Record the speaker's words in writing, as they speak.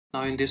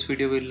Now in this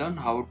video we'll learn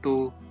how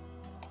to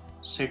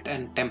set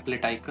an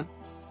template icon.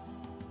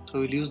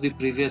 So we'll use the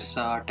previous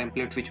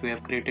template which we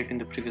have created in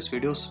the previous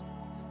videos.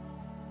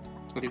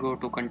 So we'll go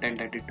to content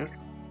editor.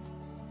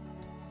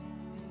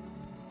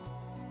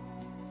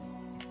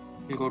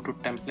 We'll go to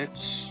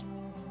templates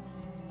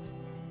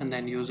and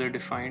then user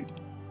defined,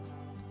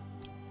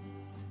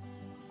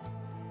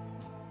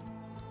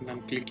 and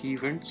then click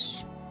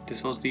events.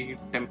 This was the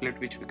template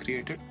which we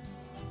created,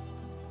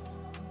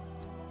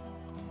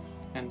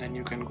 and then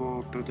you can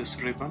go to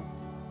this ribbon,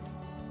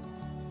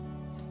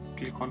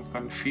 click on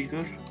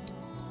configure,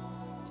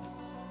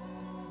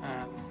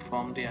 and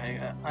from the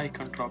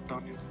icon drop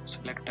down you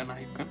select an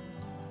icon.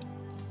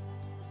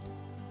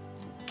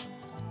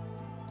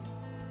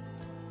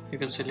 You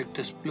can select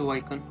this blue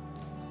icon.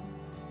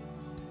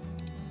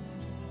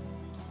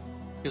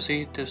 You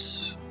see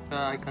this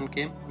icon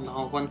came.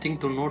 Now one thing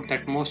to note,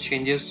 that most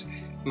changes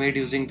made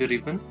using the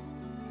ribbon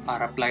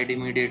are applied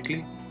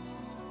immediately,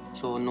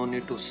 so no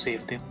need to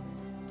save them.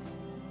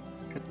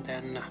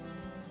 And then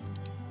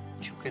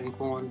you can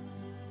go on,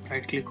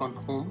 right click on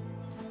home,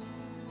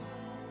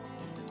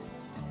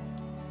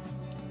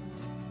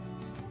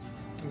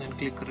 and then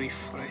click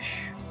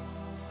refresh.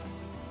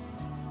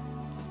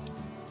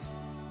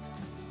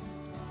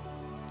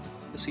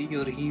 You see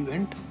your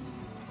event,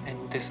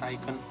 and this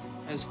icon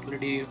is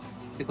already,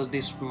 because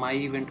this my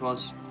event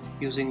was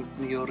using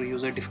your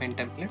user defined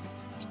template,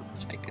 so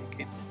this icon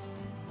came.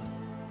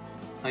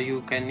 Now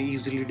you can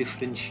easily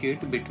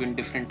differentiate between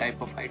different type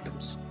of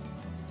items.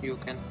 You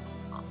can,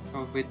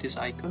 with these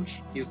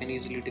icons, you can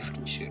easily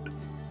differentiate.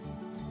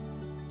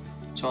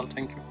 That's all.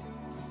 Thank you.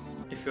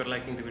 If you're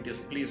liking the videos,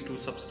 please do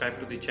subscribe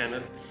to the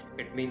channel.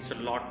 It means a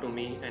lot to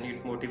me and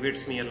it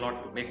motivates me a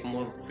lot to make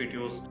more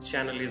videos. The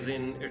channel is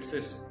in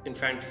its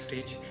infant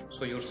stage,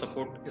 so your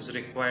support is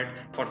required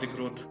for the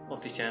growth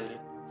of the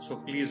channel. So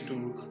please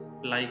do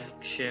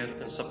like, share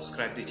and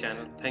subscribe the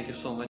channel. Thank you so much.